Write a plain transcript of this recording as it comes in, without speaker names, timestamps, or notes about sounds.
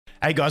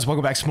Hey guys,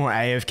 welcome back to more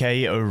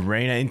AFK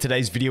Arena. In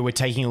today's video, we're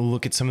taking a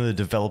look at some of the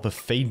developer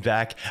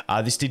feedback.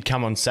 This did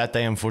come on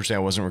Saturday. Unfortunately,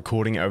 I wasn't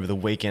recording over the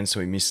weekend, so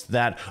we missed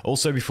that.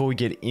 Also, before we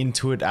get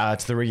into it,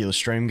 to the regular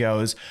stream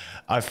goers,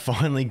 I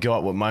finally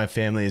got what my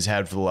family has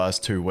had for the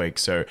last 2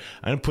 weeks. So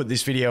I'm going to put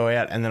this video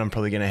out, and then I'm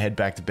probably going to head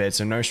back to bed.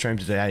 So no stream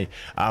today.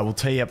 We'll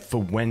tee up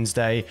for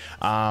Wednesday,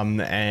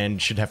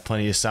 and should have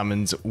plenty of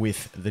summons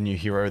with the new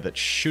hero that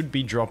should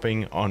be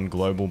dropping on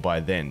Global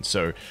by then.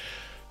 So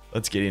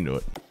let's get into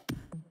it.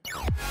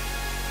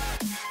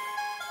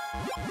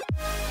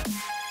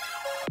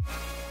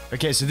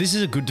 Okay, so this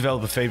is a good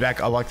developer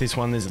feedback. I like this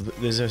one.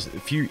 There's a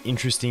few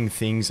interesting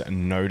things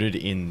noted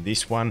in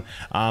this one.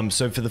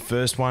 So for the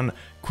first one,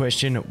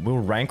 question, will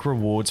rank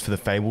rewards for the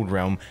Fabled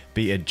Realm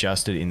be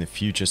adjusted in the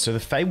future? So the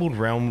Fabled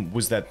Realm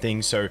was that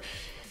thing. So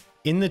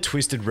in the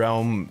Twisted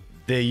Realm,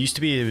 there used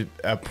to be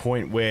a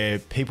point where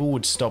people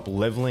would stop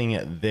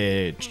leveling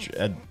their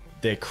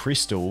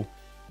crystal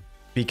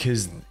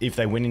because if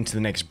they went into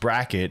the next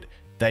bracket,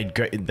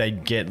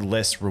 they'd get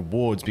less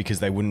rewards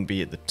because they wouldn't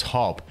be at the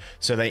top.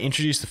 So they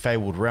introduced the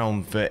Fabled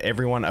Realm for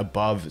everyone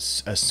above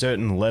a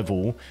certain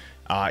level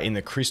in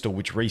the crystal,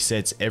 which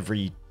resets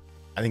every,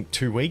 I think,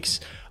 2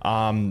 weeks,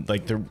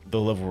 like the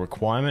level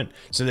requirement,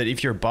 so that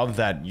if you're above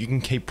that, you can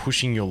keep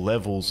pushing your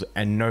levels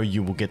and know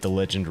you will get the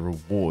legendary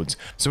rewards.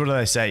 So what do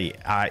they say?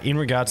 In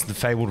regards to the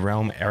Fabled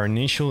Realm, our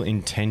initial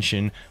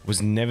intention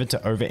was never to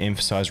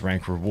overemphasize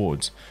rank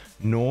rewards,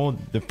 nor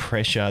the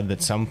pressure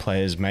that some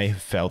players may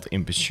have felt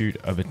in pursuit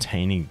of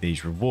attaining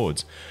these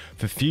rewards.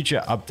 For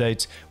future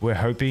updates, we're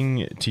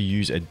hoping to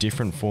use a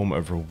different form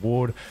of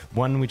reward,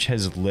 one which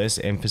has less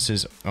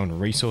emphasis on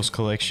resource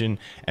collection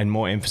and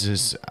more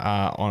emphasis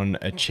on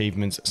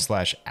achievements /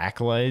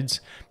 accolades.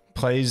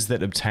 Players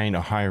that obtain a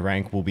high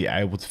rank will be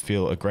able to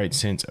feel a great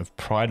sense of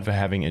pride for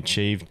having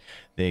achieved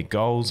their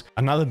goals.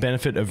 Another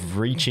benefit of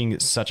reaching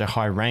such a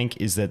high rank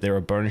is that there are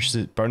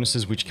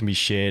bonuses which can be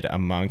shared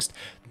amongst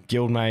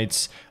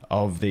guildmates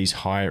of these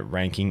high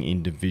ranking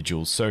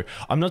individuals. So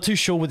I'm not too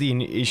sure what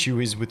the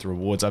issue is with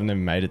rewards. I've never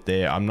made it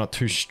there. I'm not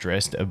too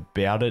stressed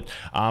about it.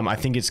 I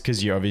think it's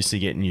because you're obviously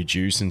getting your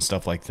juice and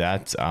stuff like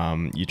that,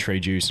 your tree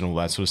juice and all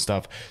that sort of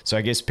stuff. So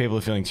I guess people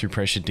are feeling too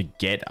pressured to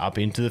get up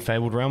into the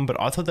Fabled Realm, but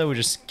I thought they were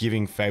just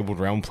giving Fabled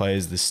Realm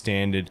players the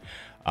standard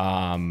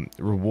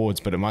rewards,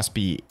 but it must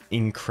be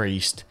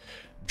increased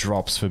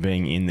drops for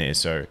being in there.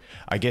 So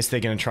I guess they're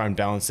going to try and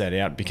balance that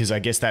out, because I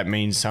guess that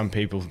means some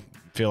people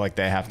feel like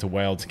they have to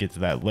wail to get to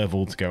that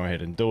level to go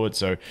ahead and do it.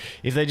 So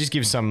if they just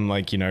give some,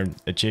 like, you know,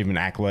 achievement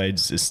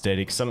accolades,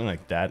 aesthetics, something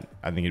like that,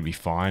 I think it'd be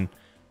fine.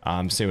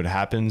 See what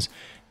happens.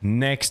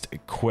 Next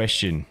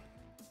question.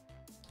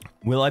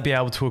 Will I be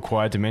able to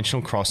acquire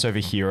dimensional crossover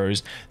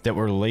heroes that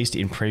were released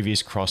in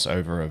previous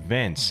crossover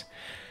events?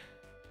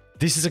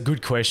 This is a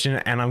good question,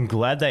 and I'm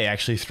glad they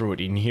actually threw it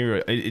in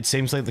here. It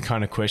seems like the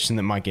kind of question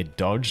that might get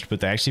dodged,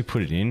 but they actually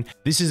put it in.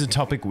 This is a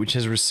topic which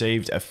has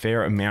received a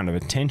fair amount of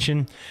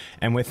attention,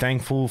 and we're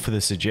thankful for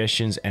the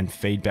suggestions and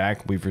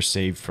feedback we've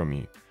received from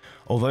you.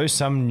 Although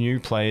some new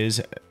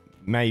players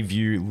may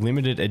view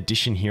limited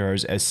edition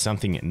heroes as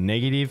something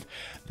negative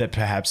that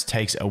perhaps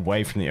takes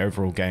away from the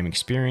overall game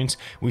experience,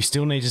 we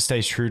still need to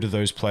stay true to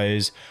those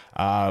players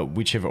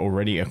which have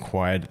already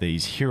acquired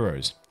these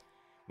heroes.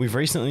 We've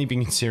recently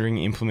been considering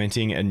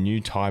implementing a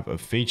new type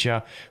of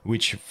feature,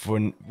 which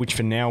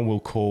for now we'll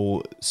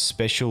call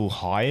special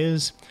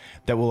hires,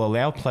 that will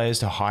allow players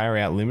to hire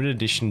out limited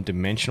edition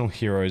dimensional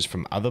heroes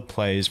from other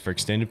players for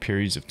extended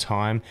periods of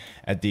time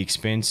at the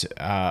expense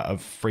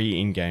of free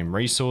in-game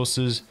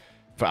resources.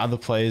 For other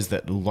players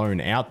that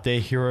loan out their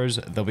heroes,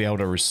 they'll be able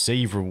to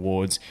receive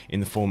rewards in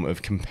the form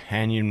of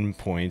companion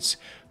points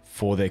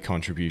for their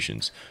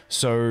contributions.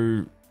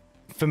 So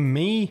for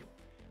me,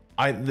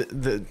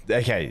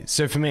 okay,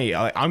 so for me,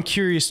 I'm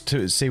curious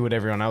to see what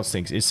everyone else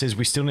thinks. It says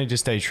we still need to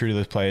stay true to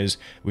those players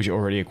which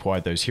already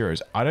acquired those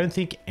heroes. I don't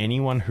think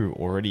anyone who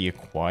already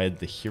acquired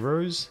the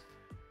heroes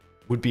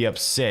would be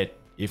upset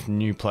if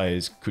new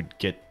players could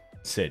get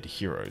said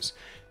heroes.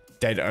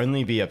 They'd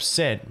only be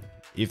upset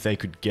if they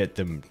could get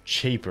them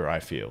cheaper,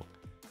 I feel.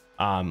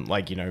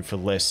 Like, you know, for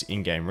less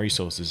in-game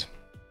resources.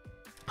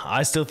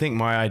 I still think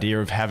my idea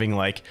of having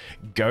like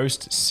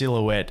Ghost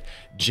Silhouette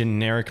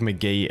generic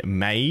McGee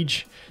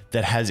mage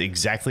that has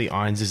exactly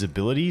Irons'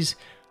 abilities,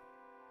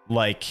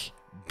 like,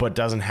 but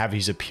doesn't have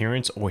his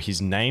appearance or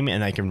his name,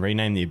 and they can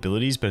rename the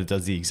abilities, but it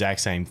does the exact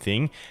same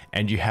thing.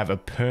 And you have a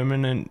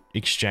permanent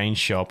exchange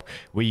shop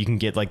where you can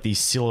get like these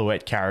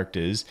silhouette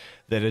characters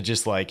that are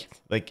just like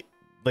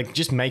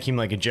just make him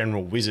like a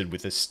general wizard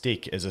with a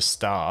stick as a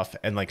staff,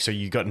 and like, so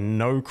you got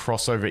no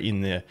crossover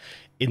in the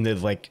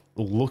like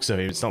looks of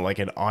him. It's not like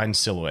an Iron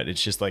silhouette,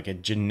 it's just like a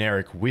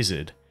generic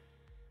wizard.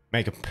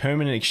 Make a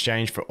permanent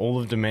exchange for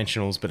all of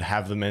dimensionals, but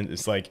have them in,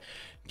 it's like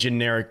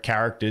generic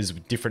characters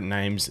with different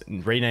names,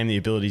 rename the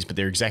abilities, but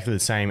they're exactly the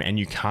same, and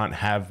you can't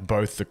have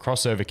both the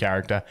crossover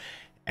character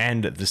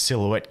and the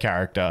silhouette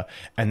character,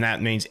 and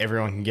that means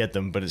everyone can get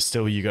them, but it's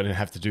still, you're going to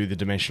have to do the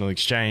dimensional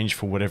exchange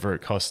for whatever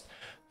it cost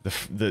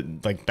the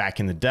like back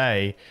in the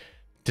day.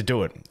 to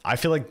do it. I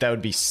feel like that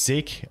would be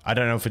sick. I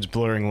don't know if it's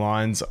blurring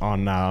lines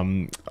on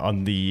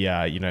the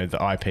you know,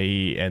 the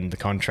IP and the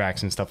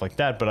contracts and stuff like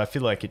that, but I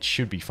feel like it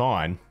should be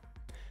fine.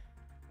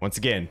 Once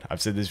again,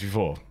 I've said this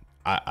before.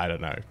 I don't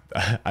know.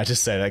 I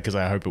just say that because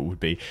I hope it would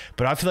be.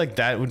 But I feel like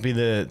that would be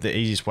the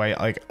easiest way.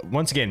 Like,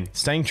 once again,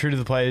 staying true to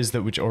the players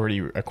that which already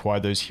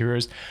acquired those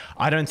heroes.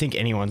 I don't think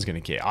anyone's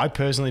going to care. I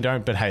personally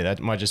don't, but hey,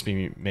 that might just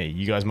be me.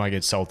 You guys might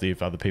get salty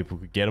if other people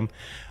could get them.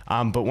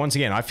 But once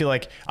again, I feel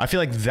like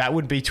that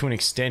would be to an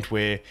extent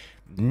where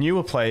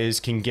newer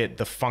players can get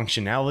the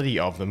functionality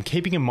of them.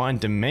 Keeping in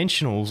mind,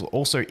 dimensionals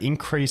also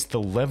increase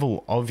the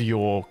level of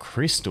your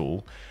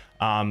crystal.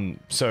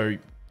 So,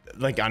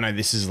 like, I know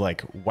this is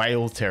like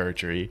whale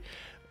territory,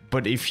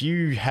 but if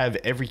you have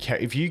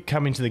if you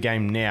come into the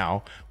game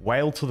now,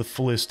 whale to the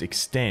fullest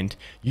extent,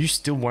 you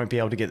still won't be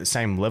able to get the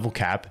same level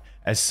cap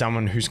as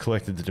someone who's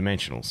collected the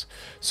dimensionals.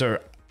 So,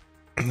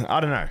 I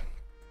don't know.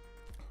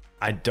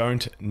 I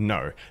don't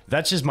know.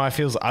 That's just my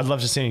feels. I'd love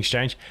to see an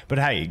exchange, but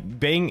hey,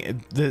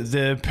 being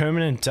the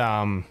permanent,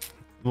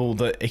 well,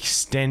 the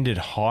extended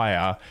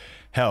hire,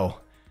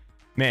 hell,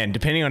 man,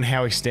 depending on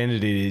how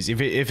extended it is,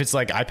 if it's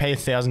like I pay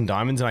 1,000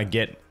 diamonds and I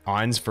get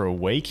irons for a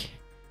week,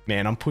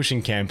 man, I'm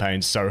pushing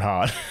campaigns so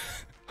hard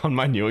on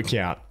my new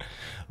account.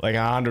 Like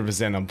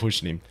 100% I'm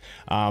pushing him.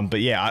 But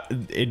yeah,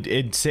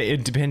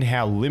 it depends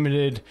how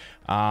limited,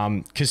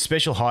 because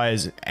special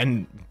hires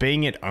and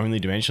being it only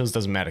dimensionals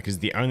doesn't matter, because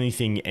the only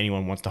thing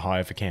anyone wants to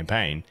hire for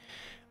campaign,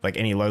 like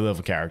any low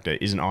level character,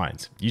 isn't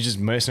irons. You just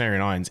mercenary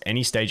and irons.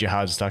 Any stage you're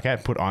hard to stuck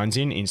at, put irons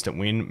in, instant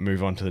win,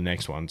 move on to the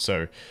next one.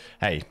 So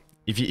hey,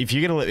 if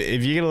you're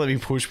gonna let me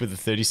push with the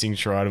 30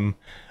 signature item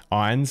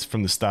irons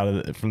from the start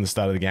of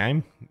the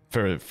game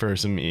for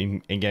some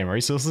in-game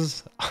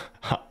resources,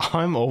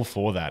 I'm all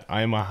for that.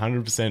 I am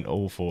 100%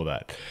 all for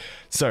that.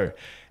 So,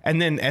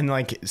 and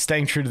like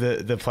staying true to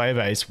the player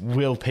base,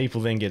 will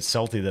people then get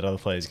salty that other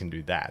players can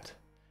do that?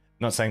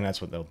 Not saying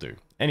that's what they'll do.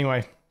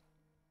 Anyway,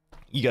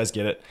 you guys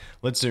get it.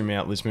 Let's zoom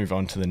out. Let's move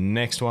on to the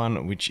next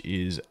one, which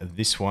is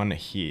this one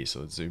here.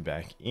 So let's zoom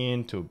back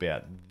in to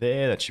about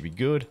there. That should be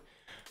good.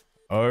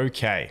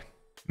 Okay.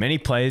 Many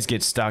players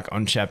get stuck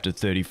on chapter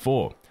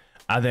 34.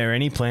 Are there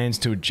any plans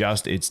to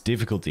adjust its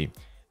difficulty?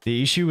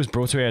 The issue was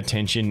brought to our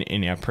attention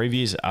in our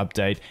previous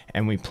update,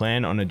 and we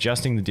plan on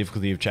adjusting the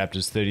difficulty of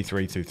chapters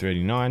 33 through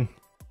 39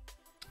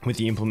 with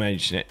the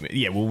implementation.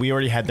 Yeah, well, we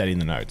already had that in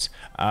the notes.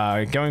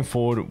 Going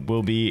forward,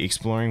 we'll be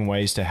exploring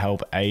ways to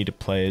help aid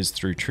players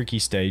through tricky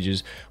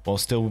stages while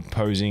still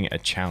posing a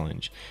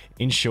challenge.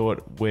 In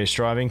short, we're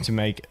striving to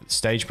make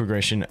stage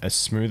progression a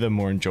smoother,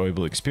 more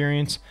enjoyable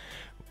experience.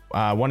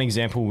 One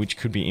example which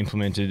could be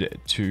implemented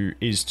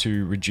is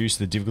to reduce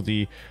the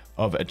difficulty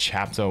of a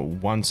chapter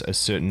once a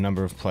certain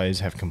number of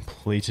players have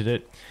completed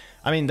it.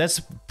 I mean,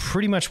 that's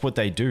pretty much what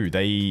they do.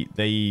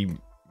 They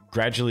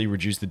gradually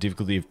reduce the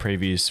difficulty of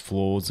previous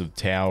floors of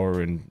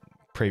tower and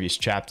previous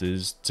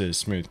chapters to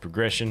smooth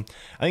progression.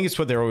 I think it's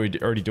what they're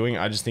already doing.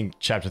 I just think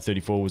chapter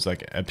 34 was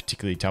like a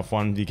particularly tough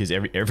one, because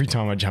every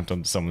time I jumped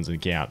onto someone's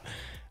account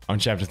on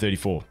chapter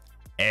 34,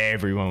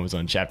 everyone was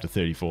on chapter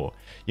 34.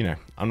 You know,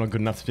 I'm not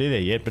good enough to be there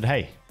yet, but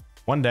hey,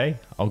 one day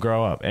I'll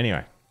grow up.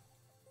 Anyway,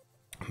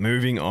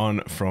 moving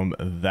on from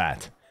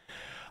that.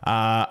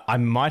 I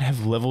might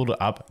have leveled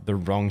up the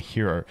wrong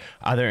hero.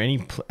 Are there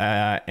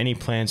any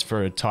plans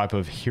for a type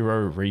of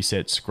hero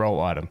reset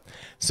scroll item?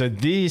 So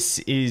this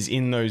is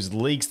in those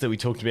leaks that we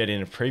talked about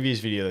in a previous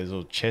video, those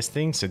little chest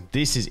things. So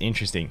this is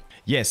interesting.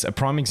 Yes, a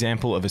prime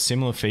example of a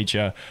similar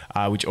feature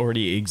which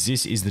already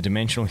exists is the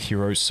Dimensional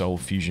Hero Soul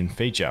Fusion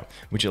feature,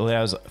 which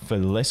allows for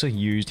lesser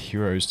used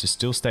heroes to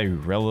still stay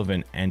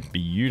relevant and be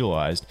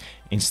utilized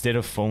instead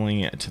of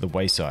falling to the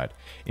wayside.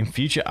 In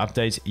future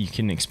updates, you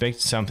can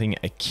expect something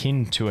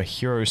akin to a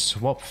hero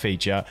swap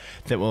feature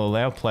that will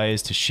allow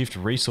players to shift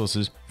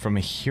resources from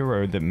a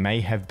hero that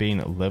may have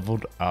been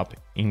leveled up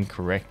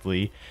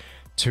incorrectly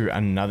to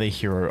another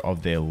hero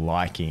of their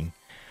liking.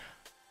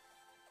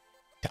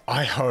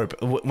 I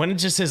hope, when it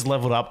just says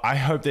leveled up, I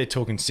hope they're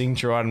talking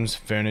signature items,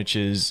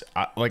 furnitures.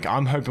 Like,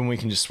 I'm hoping we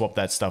can just swap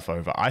that stuff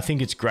over. I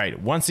think it's great.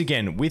 Once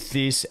again, with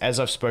this, as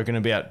I've spoken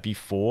about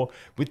before,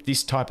 with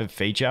this type of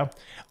feature,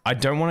 I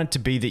don't want it to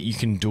be that you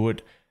can do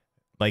it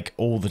like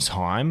all the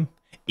time,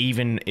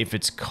 even if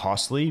it's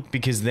costly,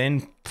 because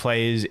then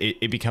players,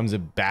 it becomes a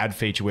bad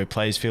feature where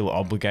players feel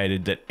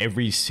obligated that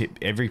every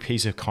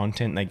piece of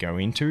content they go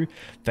into,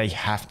 they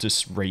have to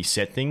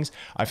reset things.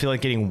 I feel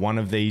like getting one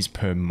of these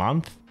per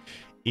month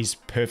is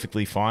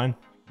perfectly fine.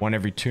 One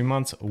every 2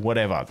 months,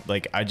 whatever.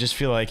 Like, I just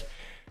feel like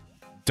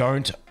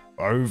don't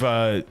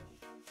over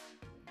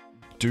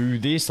do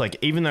this. Like,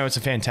 even though it's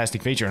a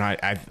fantastic feature and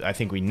I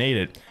think we need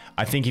it,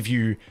 I think if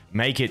you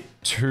make it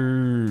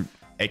too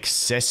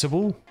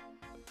accessible,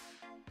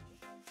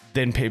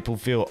 then people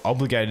feel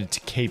obligated to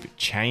keep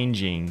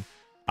changing,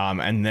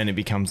 and then it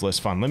becomes less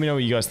fun. Let me know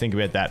what you guys think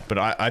about that. But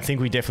I think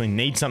we definitely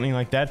need something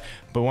like that.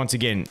 But once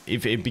again,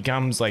 if it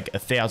becomes like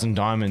 1,000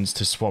 diamonds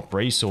to swap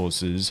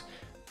resources,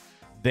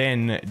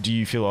 then do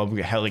you feel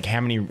obligated? Like, how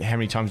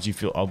many times do you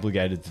feel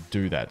obligated to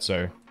do that?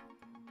 So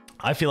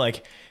I feel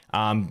like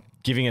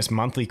giving us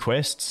monthly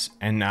quests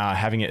and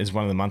having it as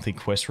one of the monthly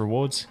quest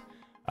rewards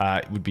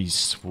would be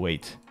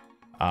sweet.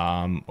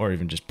 Or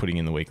even just putting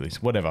in the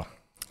weeklies, whatever.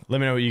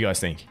 Let me know what you guys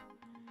think.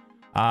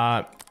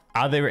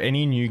 Are there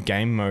any new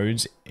game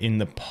modes in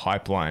the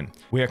pipeline?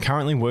 We are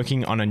currently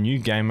working on a new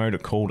game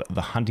mode called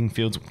the Hunting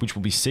Fields, which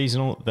will be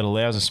seasonal, that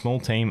allows a small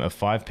team of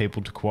 5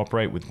 people to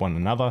cooperate with one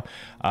another.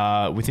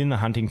 Within the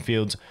Hunting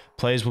Fields,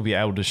 players will be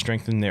able to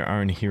strengthen their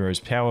own hero's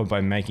power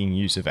by making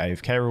use of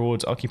AFK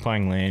rewards,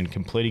 occupying land,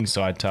 completing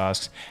side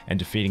tasks, and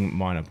defeating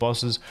minor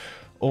bosses,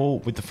 all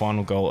with the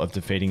final goal of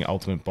defeating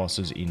ultimate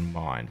bosses in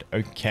mind.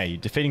 Okay,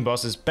 defeating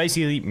bosses,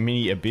 basically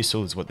mini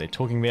abyssal is what they're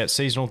talking about.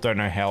 Seasonal, don't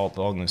know how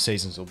long the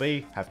seasons will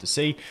be, have to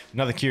see.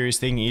 Another curious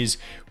thing is,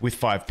 with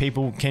 5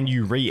 people, can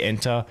you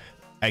re-enter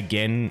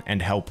again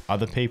and help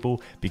other people?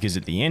 Because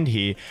at the end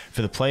here,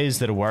 for the players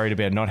that are worried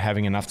about not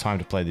having enough time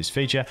to play this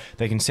feature,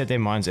 they can set their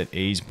minds at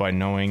ease by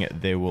knowing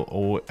there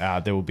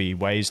will be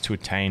ways to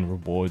attain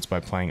rewards by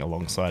playing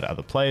alongside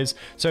other players.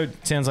 So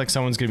it sounds like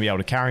someone's going to be able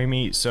to carry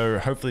me, so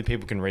hopefully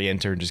people can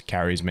re-enter and just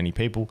carry as many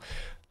people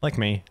like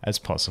me as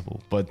possible.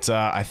 But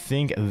I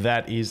think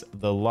that is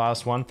the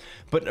last one.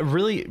 But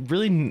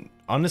really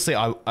honestly,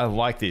 I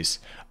like this.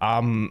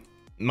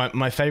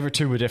 My favorite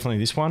two were definitely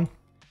this one.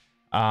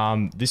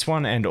 This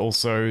one, and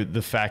also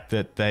the fact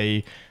that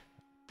they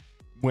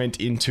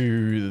went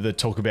into the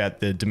talk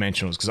about the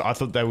dimensionals, because I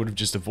thought they would have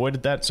just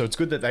avoided that. So it's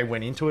good that they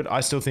went into it.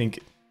 I still think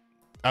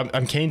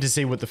I'm keen to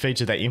see what the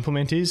feature they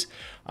implement is,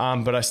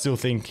 but I still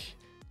think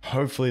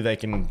hopefully they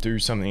can do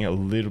something a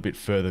little bit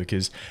further,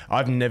 because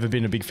I've never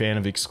been a big fan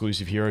of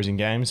exclusive heroes in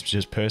games,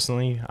 just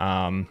personally.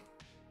 I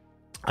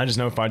just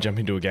know if I jump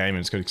into a game and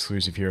it's got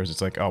exclusive heroes,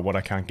 it's like, oh, what,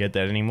 I can't get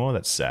that anymore?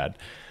 That's sad.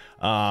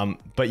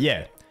 But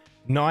yeah.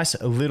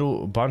 Nice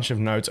little bunch of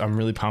notes. I'm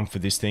really pumped for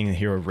this thing, the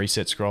hero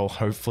reset scroll.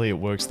 Hopefully it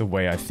works the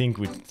way I think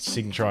with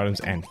signature items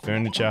and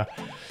furniture.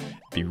 It'd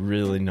be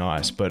really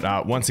nice.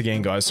 But once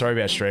again, guys, sorry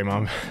about stream.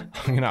 I'm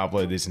gonna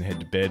upload this and head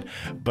to bed.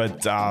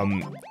 But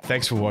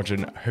thanks for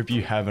watching. Hope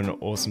you have an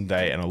awesome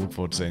day, and I look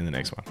forward to seeing the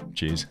next one.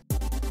 Cheers.